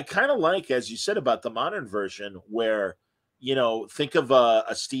kind of like, as you said, about the modern version, where, you know, think of a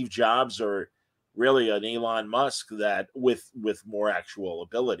Steve Jobs or really an Elon Musk that with more actual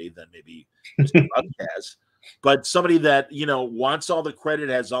ability than maybe Mr. Musk has, but somebody that, you know, wants all the credit,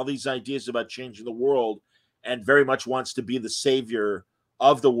 has all these ideas about changing the world, and very much wants to be the savior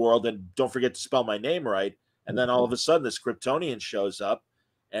of the world. And don't forget to spell my name right. And then all of a sudden this Kryptonian shows up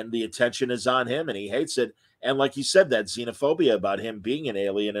and the attention is on him and he hates it. And like you said, that xenophobia about him being an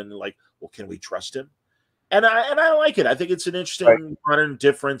alien and like, well, can we trust him? And I like it. I think it's an interesting, modern,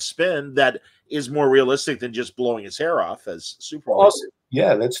 different spin that is more realistic than just blowing his hair off as Superman. Also,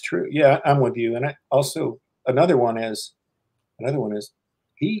 yeah, that's true. Yeah, I'm with you. And another one is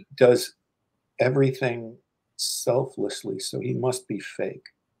he does everything selflessly, so he must be fake.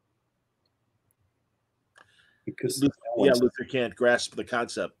 Because Luther can't grasp the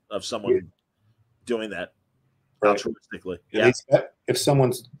concept of someone doing that altruistically. Yeah, if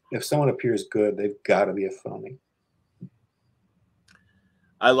someone appears good, they've got to be a phony.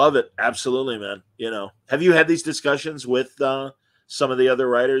 I love it, absolutely, man. You know, have you had these discussions with some of the other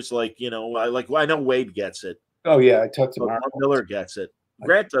writers? Like, you know, I know Wade gets it. Oh yeah, I talked to Mark Miller gets it.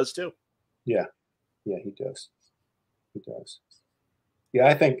 Grant does too. Yeah, he does. Yeah,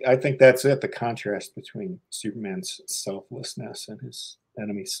 I think that's it. The contrast between Superman's selflessness and his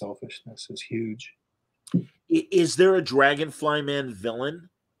enemy's selfishness is huge. Is there a Dragonfly Man villain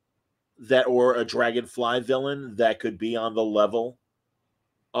or a Dragonfly villain that could be on the level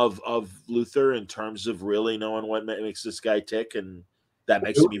of Luthor in terms of really knowing what makes this guy tick, and that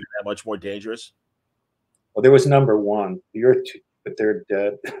makes him even that much more dangerous? Well, there was number one, the Earth, but they're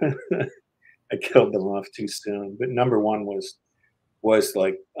dead. I killed them off too soon. But number one was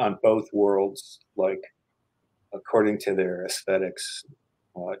like on both worlds, like according to their aesthetics,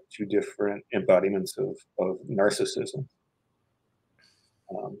 two different embodiments of narcissism.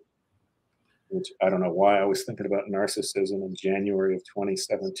 Which I don't know why I was thinking about narcissism in January of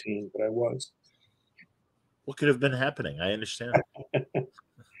 2017, but I was. What could have been happening? I understand.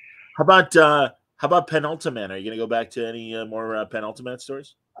 How about Penultimate? Are you going to go back to any more Penultimate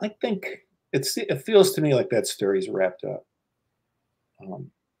stories? I think it feels to me like that story's wrapped up.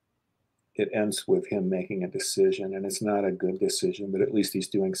 It ends with him making a decision, and it's not a good decision, but at least he's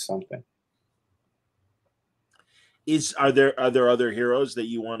doing something. Are there other heroes that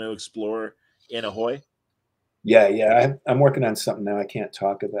you want to explore in Ahoy? Yeah. I'm working on something now I can't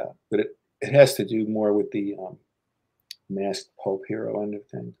talk about, but it has to do more with the masked pulp hero end of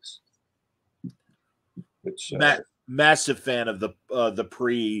things. Which massive fan of the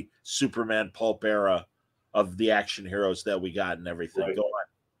pre-Superman pulp era of the action heroes that we got and everything. Right. Go on.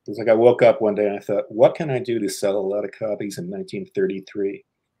 It's like I woke up one day and I thought, what can I do to sell a lot of copies in 1933?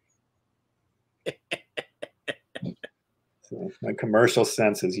 So my commercial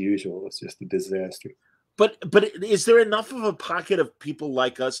sense, as usual, is just a disaster. But is there enough of a pocket of people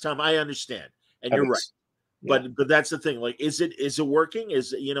like us, Tom? I understand, and you're right. Yeah. But that's the thing. Like, is it working?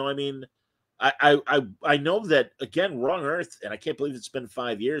 Is I mean, I know that, again, Wrong Earth, and I can't believe it's been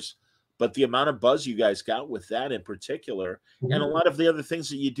 5 years, but the amount of buzz you guys got with that in particular, and a lot of the other things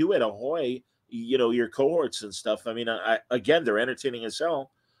that you do at Ahoy, your cohorts and stuff. I mean, again, they're entertaining as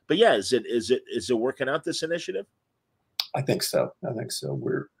hell. But yeah, is it working out, this initiative? I think so.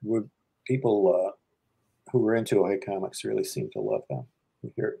 We're people who are into Ahoy comics really seem to love them.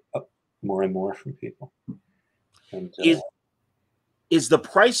 We hear more and more from people. And is the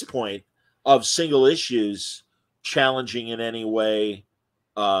price point of single issues challenging in any way?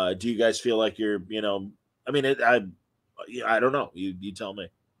 Do you guys feel like you're, I mean, I don't know. You tell me.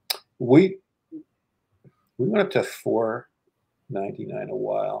 We went up to $4.99 a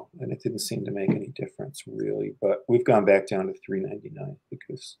while, and it didn't seem to make any difference really. But we've gone back down to $3.99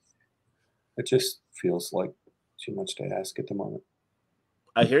 because it just feels like too much to ask at the moment.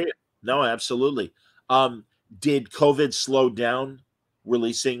 I hear you. No, absolutely. Did COVID slow down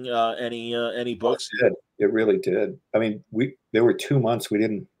releasing any books? It really did. I mean, there were 2 months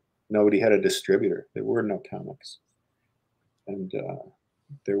nobody had a distributor. There were no comics, and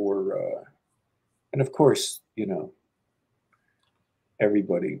there were, and of course,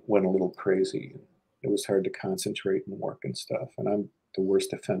 everybody went a little crazy. It was hard to concentrate and work and stuff. And I'm the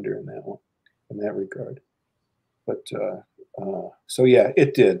worst offender in that regard. But so yeah,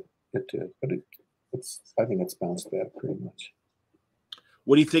 it did. But I think it's bounced back pretty much.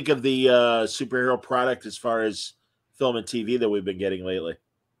 What do you think of the superhero product as far as film and TV that we've been getting lately?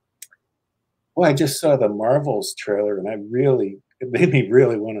 Well, I just saw the Marvels trailer, and it made me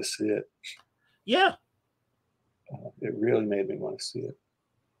really want to see it. Yeah. It really made me want to see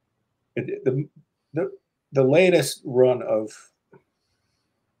it. The latest run of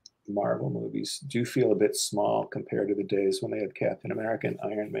Marvel movies do feel a bit small compared to the days when they had Captain America and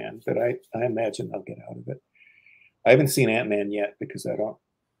Iron Man, but I imagine they'll get out of it. I haven't seen Ant-Man yet because I'll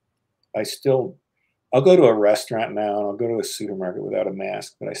go to a restaurant now and I'll go to a supermarket without a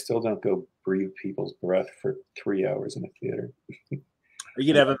mask, but I still don't go breathe people's breath for 3 hours in a theater. Are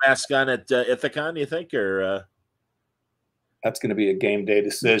you gonna have a mask on at Ithacon, you think, or? That's going to be a game day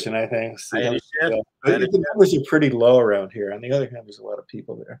decision, I think. I understand. The numbers are pretty low around here. On the other hand, there's a lot of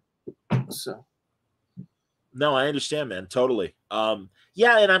people there. So, no, I understand, man. Totally.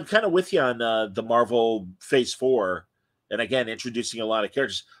 Yeah, and I'm kind of with you on the Marvel Phase 4, and again, introducing a lot of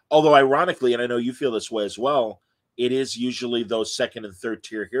characters. Although, ironically, and I know you feel this way as well, it is usually those second and third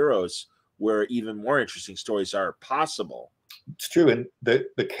tier heroes where even more interesting stories are possible. It's true, and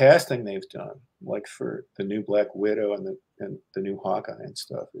the casting they've done, like for the new Black Widow and the new Hawkeye and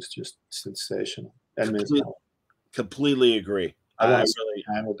stuff, is just sensational. Completely agree. I want to really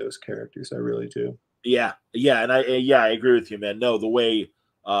handle those characters. I really do. Yeah, and I agree with you, man. No, the way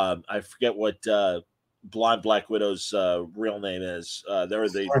I forget what blonde Black Widow's real name is.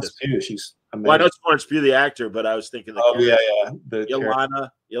 Florence Pugh. She's amazing. Well, I know it's Florence Pugh, the actor, but I was thinking Ilana.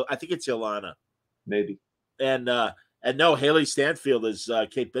 I think it's Ilana, maybe. And no, Haley Stanfield as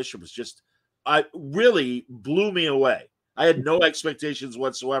Kate Bishop was just, really blew me away. I had no expectations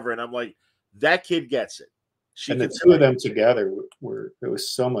whatsoever, and I'm like, that kid gets it. And the two of them together it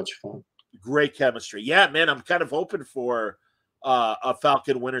was so much fun. Great chemistry. Yeah, man, I'm kind of hoping for a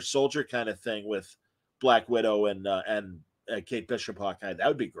Falcon Winter Soldier kind of thing with Black Widow and Kate Bishop Hawkeye. That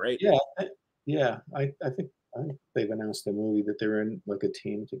would be great. Yeah. I think they've announced a movie that they're in like a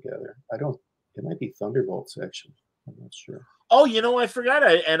team together. It might be Thunderbolts actually. I'm not sure. Oh, I forgot.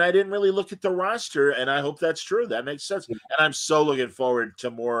 I didn't really look at the roster, and I hope that's true. That makes sense. And I'm so looking forward to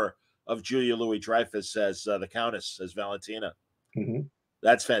more of Julia Louis-Dreyfus as the Countess, as Valentina. Mm-hmm.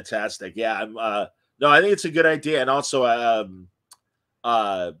 That's fantastic. Yeah, no, I think it's a good idea, and also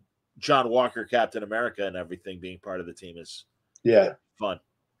John Walker, Captain America, and everything being part of the team is fun.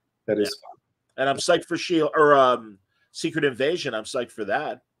 That is fun. And I'm psyched for Shield or Secret Invasion. I'm psyched for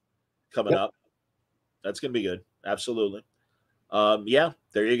that coming up. That's gonna be good. Absolutely. Yeah,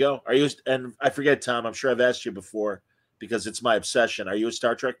 there you go. Are you? And I forget, Tom. I'm sure I've asked you before because it's my obsession. Are you a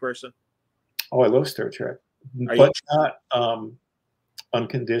Star Trek person? Oh, I love Star Trek, but not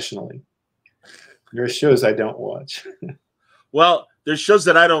unconditionally. There are shows I don't watch. Well, there's shows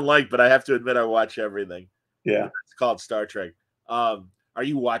that I don't like, but I have to admit I watch everything. Yeah, it's called Star Trek. Are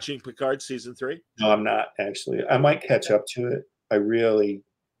you watching Picard season 3? No, I'm not actually. I might catch up to it. I really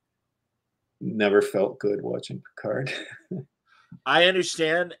never felt good watching Picard. I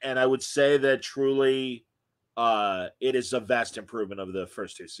understand, and I would say that truly it is a vast improvement of the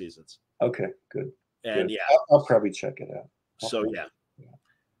first 2 seasons. Okay, good. And good. I'll probably check it out. So yeah.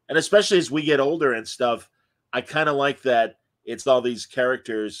 And especially as we get older and stuff, I kind of like that it's all these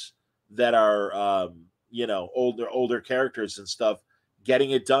characters that are, older characters and stuff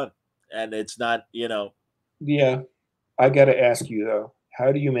getting it done. And it's not, Yeah. I got to ask you, though,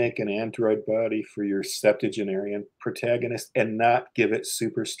 how do you make an android body for your septuagenarian protagonist and not give it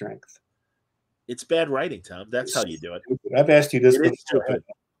super strength? it's bad writing, Tom. That's how you do it. I've asked you this It before. is stupid.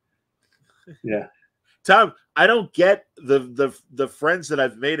 Yeah. Tom, I don't get the friends that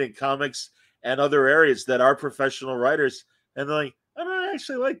I've made in comics and other areas that are professional writers, and they're like, I don't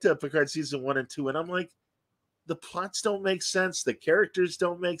actually like Picard season 1 and 2, and I'm like, the plots don't make sense, the characters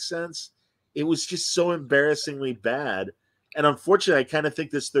don't make sense. It was just so embarrassingly bad, and unfortunately, I kind of think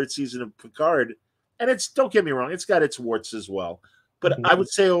this third season of Picard, and it's, don't get me wrong, it's got its warts as well, but I would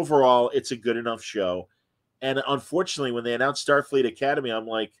say overall it's a good enough show. And unfortunately, when they announced Starfleet Academy, I'm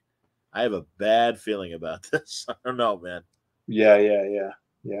like, I have a bad feeling about this. I don't know, man. Yeah.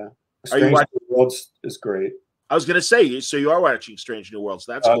 Are you watching? New Worlds is great. I was going to say, so you are watching Strange New Worlds.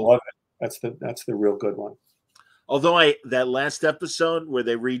 That's cool. I love it. That's the real good one. Although that last episode where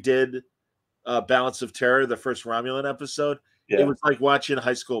they redid Balance of Terror, the first Romulan episode, it was like watching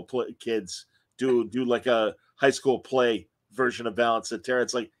high school kids do like a high school play version of Balance of Terror.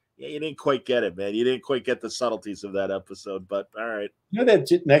 It's like, yeah, you didn't quite get it, man. You didn't quite get the subtleties of that episode, but all right. You know that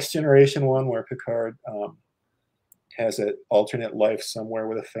Next Generation one where Picard has an alternate life somewhere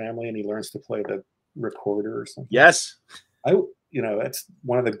with a family and he learns to play the recorder or something? Yes. That's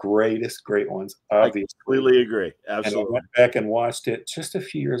one of the great ones, obviously. I completely agree. Absolutely. And I went back and watched it just a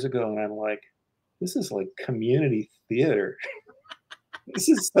few years ago, and I'm like, this is like community theater. This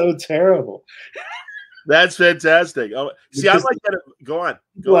is so terrible. That's fantastic. Oh, see, I like that. Go on.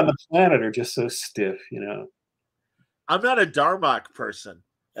 People on the planet are just so stiff, I'm not a Darmok person.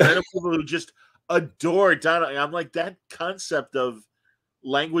 And I know people who just adore Darmok. I'm like, that concept of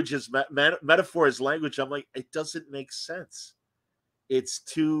language is metaphor is language. I'm like, it doesn't make sense. It's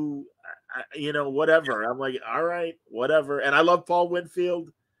too, whatever. I'm like, all right, whatever. And I love Paul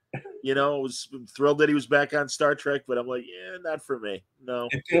Winfield. I was thrilled that he was back on Star Trek, but I'm like, yeah, not for me. No.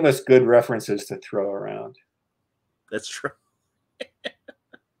 It gave us good references to throw around. That's true.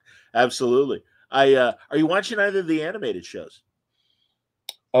 Absolutely. Are you watching either of the animated shows?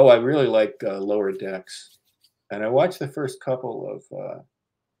 Oh, I really like Lower Decks. And I watched the first couple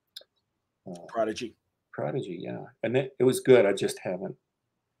of Prodigy. Prodigy, yeah. And it was good. I just haven't.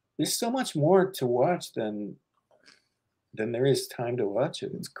 There's so much more to watch than there is time to watch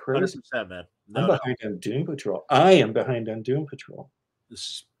it. It's crazy. 100%, man. I'm behind on Doom Patrol. I am behind on Doom Patrol. This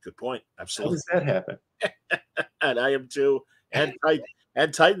is a good point. Absolutely. How does that happen? And I am too. And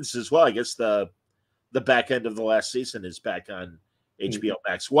Titans as well. I guess the back end of the last season is back on HBO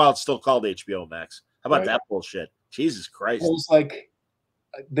Max. Well, it's still called HBO Max. How about that bullshit? Jesus Christ. It was like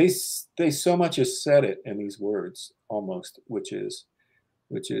they so much as said it in these words almost, which is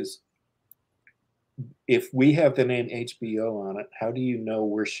if we have the name HBO on it, how do you know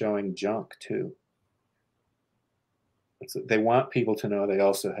we're showing junk too? They want people to know they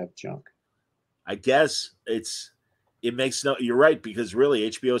also have junk. I guess it makes you're right, because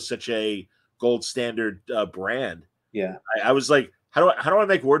really HBO is such a gold standard brand. Yeah. I was like, how do I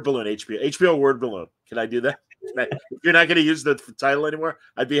make word balloon HBO word balloon? Can I do that? If you're not going to use the title anymore,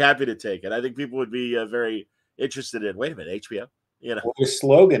 I'd be happy to take it. I think people would be very interested in. Wait a minute, HBO. Well, the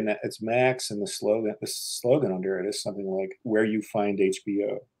slogan, it's Max, and the slogan under it is something like "Where you find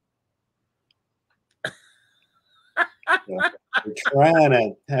HBO." We're trying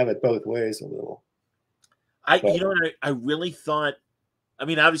to have it both ways a little. I really thought. I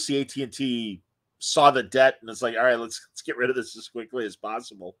mean, obviously AT&T saw the debt and it's like, all right, let's get rid of this as quickly as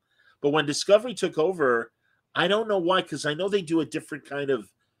possible. But when Discovery took over, I don't know why, because I know they do a different kind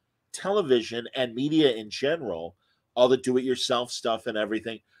of television and media in general, all the do-it-yourself stuff and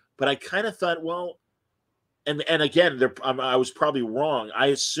everything. But I kind of thought, well, and again, I was probably wrong. I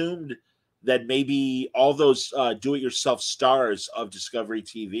assumed that maybe all those do-it-yourself stars of Discovery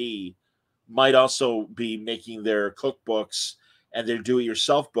TV might also be making their cookbooks and their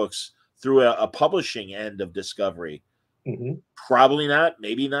do-it-yourself books through a publishing end of Discovery. Mm-hmm. Probably not,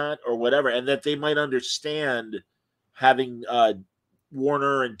 maybe not, or whatever. And that they might understand, having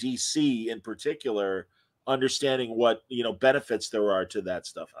Warner and DC in particular, understanding what benefits there are to that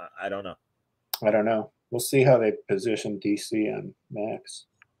stuff. I don't know. I don't know. We'll see how they position DC on Max.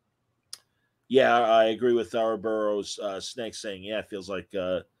 Yeah, I agree with our Burroughs Snake saying, yeah, it feels like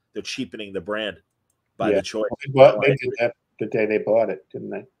they're cheapening the brand by the choice. They did that the day they bought it,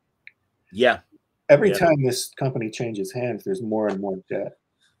 didn't they? Yeah. Every time this company changes hands, there's more and more debt.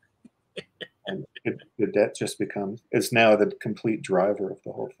 And the debt just is now the complete driver of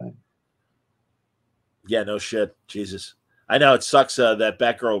the whole thing. Yeah, no shit. Jesus. I know it sucks that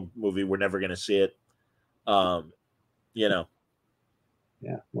Batgirl movie, we're never going to see it. You know.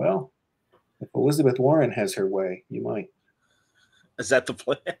 Yeah, well, if Elizabeth Warren has her way, you might. Is that the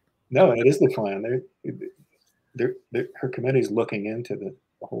plan? No, it is the plan. Her committee's looking into the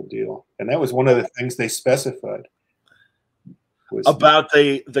whole deal. And that was one of the things they specified. About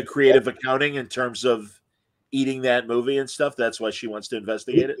the creative accounting in terms of eating that movie and stuff. That's why she wants to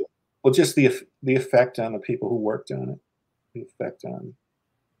investigate it. Well, just the effect on the people who worked on it. The effect on,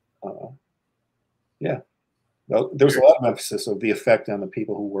 yeah. Well, there's a lot of emphasis of the effect on the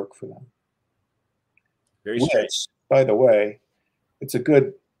people who work for them. Very strange. By the way, it's a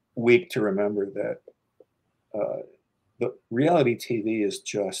good week to remember that the reality TV is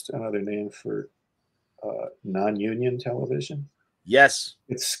just another name for non-union television. Yes.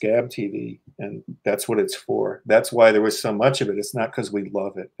 It's scab TV, and that's what it's for. That's why there was so much of it. It's not because we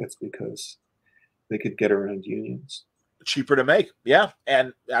love it. It's because they could get around unions. Cheaper to make. Yeah,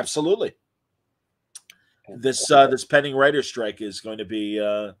 and absolutely. And, this pending writer's strike is going to be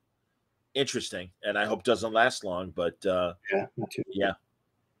interesting, and I hope doesn't last long, but yeah, me too. Yeah.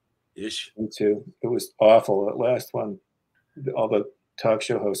 Ish. Me too. It was awful. That last one, all the talk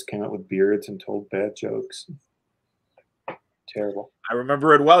show hosts came out with beards and told bad jokes. Terrible. I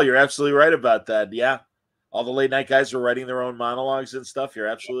remember it well. You're absolutely right about that. Yeah. All the late night guys were writing their own monologues and stuff. You're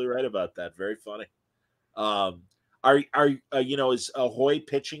absolutely right about that. Very funny. Is Ahoy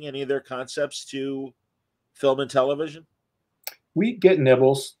pitching any of their concepts to film and television? We get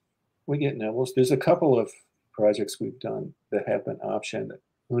nibbles. There's a couple of projects we've done that have been optioned.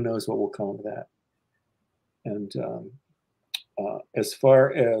 Who knows what will come of that? And as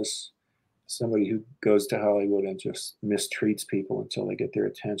far as somebody who goes to Hollywood and just mistreats people until they get their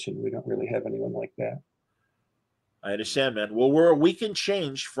attention, we don't really have anyone like that. I understand, man. Well, we're a week and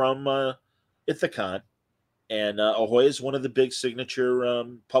change from Ithacon, and Ahoy is one of the big signature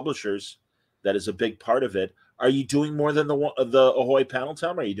publishers. That is a big part of it. Are you doing more than the Ahoy panel,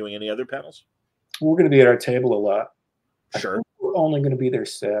 Tom? Are you doing any other panels? We're going to be at our table a lot. Sure. We're only going to be there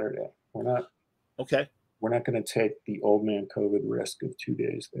Saturday. We're not. Okay. We're not going to take the old man COVID risk of 2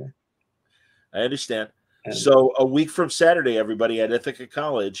 days there. I understand. And so a week from Saturday, everybody at Ithaca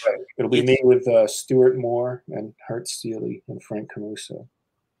College. Right. It'll be me with Stuart Moore and Hart Steely and Frank Camuso.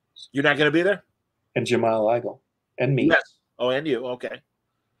 You're not going to be there? And Jamal Eigel. And me. Yes. Oh, and you. Okay.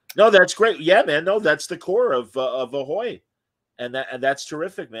 No, that's great. Yeah, man. No, that's the core of Ahoy. And that's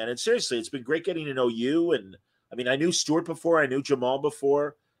terrific, man. And seriously, it's been great getting to know you. And I mean, I knew Stuart before. I knew Jamal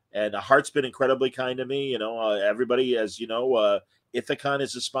before. And Hart's been incredibly kind to me. You know, everybody, as you know, Ithacon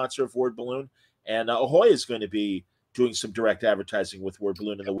is a sponsor of Word Balloon. And Ahoy is going to be doing some direct advertising with Word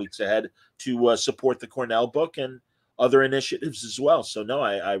Balloon in the weeks ahead to support the Cornell book and other initiatives as well. So, no,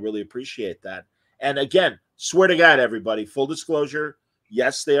 I really appreciate that. And again, swear to God, everybody, full disclosure,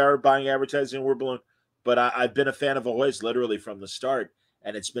 yes, they are buying advertising in Word Balloon, but I've been a fan of Ahoy's literally from the start.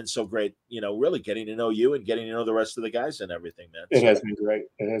 And it's been so great, you know, really getting to know you and getting to know the rest of the guys and everything, man. It has been great.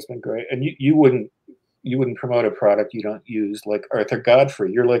 It has been great. And you wouldn't promote a product you don't use, like Arthur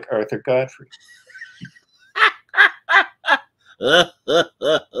Godfrey. You're like Arthur Godfrey.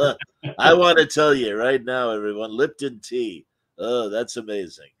 I want to tell you right now, everyone, Lipton tea. Oh, that's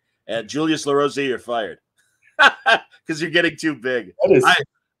amazing. And Julius LaRosa, you're fired because you're getting too big. That is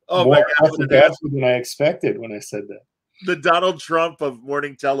more Arthur Godfrey than I expected when I said that. The Donald Trump of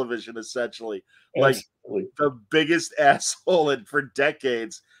morning television, essentially. Absolutely. Like the biggest asshole, and for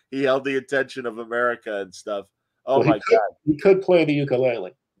decades he held the attention of America and stuff. Oh, my God. He could play the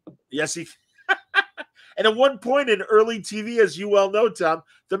ukulele. Yes, he and at one point in early TV, as you well know, Tom,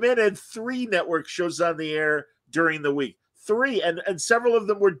 the man had 3 network shows on the air during the week. 3, and several of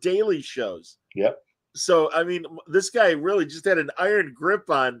them were daily shows. Yep. So, I mean, this guy really just had an iron grip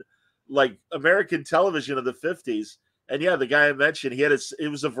on, like, American television of the 50s. And, yeah, the guy I mentioned, it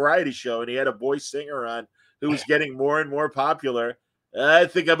was a variety show, and he had a boy singer on who was getting more and more popular. I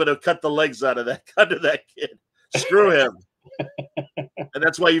think I'm going to cut the legs out of that kid. Screw him. And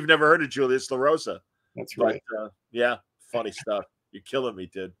that's why you've never heard of Julius LaRosa. That's right. But, yeah, funny stuff. You're killing me,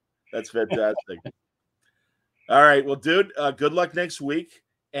 dude. That's fantastic. All right, well, dude, good luck next week.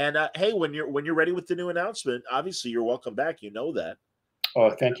 And hey, when you're ready with the new announcement, obviously you're welcome back. You know that. Oh,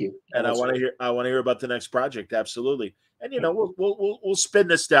 thank you. And I want to hear about the next project. Absolutely. And you know, we'll spin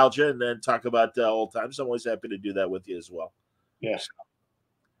nostalgia and then talk about old times. I'm always happy to do that with you as well. Yes. So,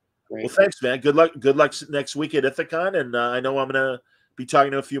 great. well, thanks, man. Good luck next week at Ithacon, and I know I'm gonna be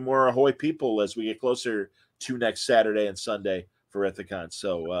talking to a few more Ahoy people as we get closer to next Saturday and Sunday for Ithacon.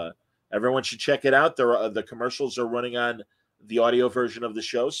 So everyone should check it out. The commercials are running on the audio version of the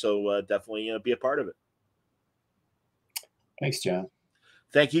show, so definitely be a part of it. Thanks, John.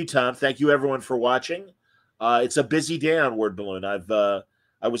 Thank you, Tom. Thank you, everyone, for watching. It's a busy day on Word Balloon.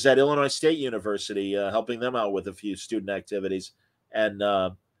 I was at Illinois State University helping them out with a few student activities, and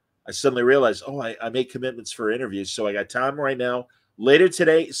I suddenly realized, I made commitments for interviews. So I got Tom right now. Later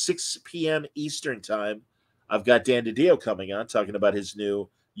today, 6 p.m. Eastern time, I've got Dan DiDio coming on, talking about his new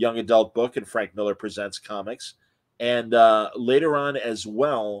young adult book and Frank Miller Presents Comics. And later on as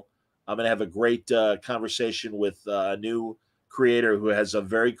well, I'm going to have a great conversation with a new creator who has a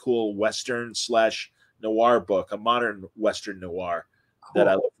very cool Western/noir book, a modern Western noir that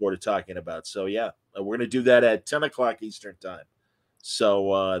I look forward to talking about. So, yeah, we're going to do that at 10 o'clock Eastern time.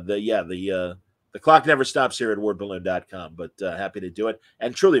 So, the clock never stops here at wordballoon.com, but happy to do it.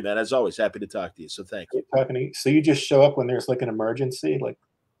 And truly, man, as always, happy to talk to you. So thank you. So you just show up when there's like an emergency, like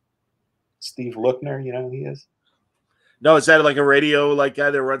Steve Lookner, you know who he is? No, is that like a radio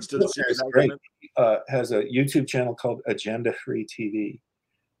guy that runs to the series? Great. Has a YouTube channel called Agenda Free TV.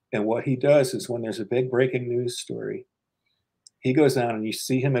 And what he does is when there's a big breaking news story, he goes down and you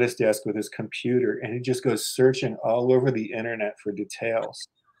see him at his desk with his computer, and he just goes searching all over the internet for details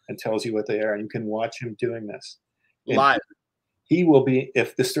and tells you what they are. And you can watch him doing this live. He will be,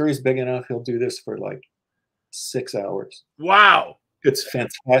 if the story's big enough, he'll do this for like 6 hours. Wow. It's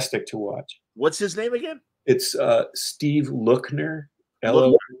fantastic to watch. What's his name again? It's Steve Lookner,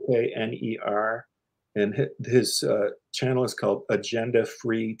 Lookner, and his channel is called Agenda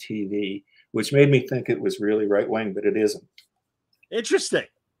Free TV, which made me think it was really right wing, but it isn't. Interesting.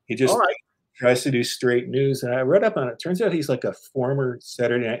 He just tries to do straight news, and I read up on it. Turns out he's like a former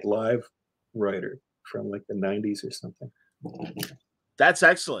Saturday Night Live writer from like the 90s or something. That's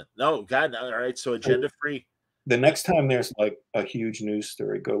excellent. No, God, all right. So Agenda Free. The next time there's like a huge news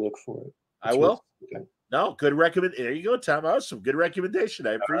story, go look for it. I will. No, good recommendation. There you go, Tom. Awesome. Good recommendation.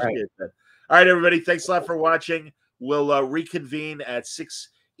 I appreciate that. All right, everybody. Thanks a lot for watching. We'll reconvene at 6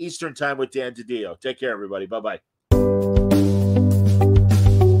 Eastern time with Dan DiDio. Take care, everybody. Bye-bye.